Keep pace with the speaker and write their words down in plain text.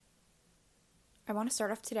I want to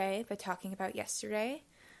start off today by talking about yesterday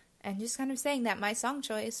and just kind of saying that my song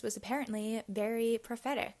choice was apparently very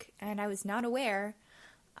prophetic, and I was not aware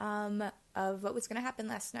of what was going to happen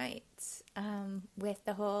last night with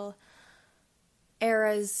the whole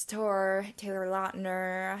Eras Tour Taylor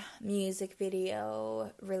Lautner music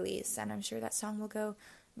video release, and I'm sure that song will go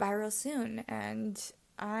viral soon, and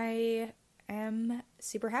I am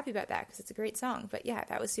super happy about that because it's a great song. But yeah,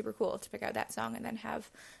 that was super cool to pick out that song and then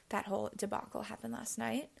have that whole debacle happen last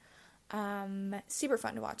night. Super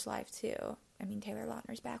fun to watch live too. I mean, Taylor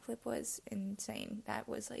Lautner's backflip was insane. That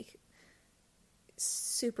was like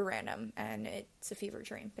super random, and it's a fever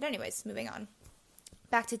dream. But anyways, moving on.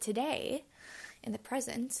 Back to today. In the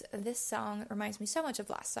present, this song reminds me so much of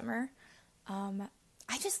last summer.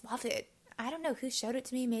 I just love it. I don't know who showed it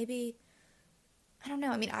to me. Maybe, I don't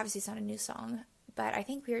know. I mean, obviously it's not a new song, but I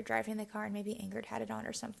think we were driving in the car and maybe Ingrid had it on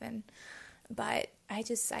or something. But I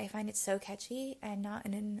find it so catchy and not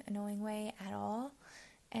in an annoying way at all.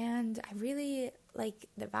 And I really like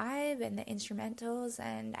the vibe and the instrumentals,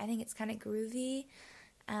 and I think it's kind of groovy,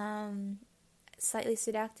 slightly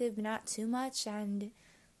seductive, but not too much, and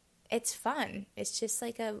it's fun. It's just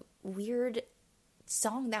like a weird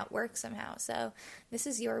song that works somehow. So this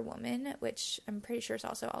is Your Woman, which I'm pretty sure is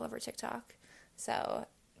also all over TikTok. So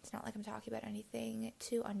it's not like I'm talking about anything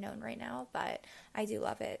too unknown right now, but I do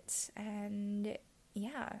love it. And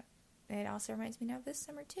yeah, it also reminds me now of this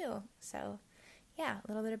summer too. So yeah, a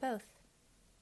little bit of both.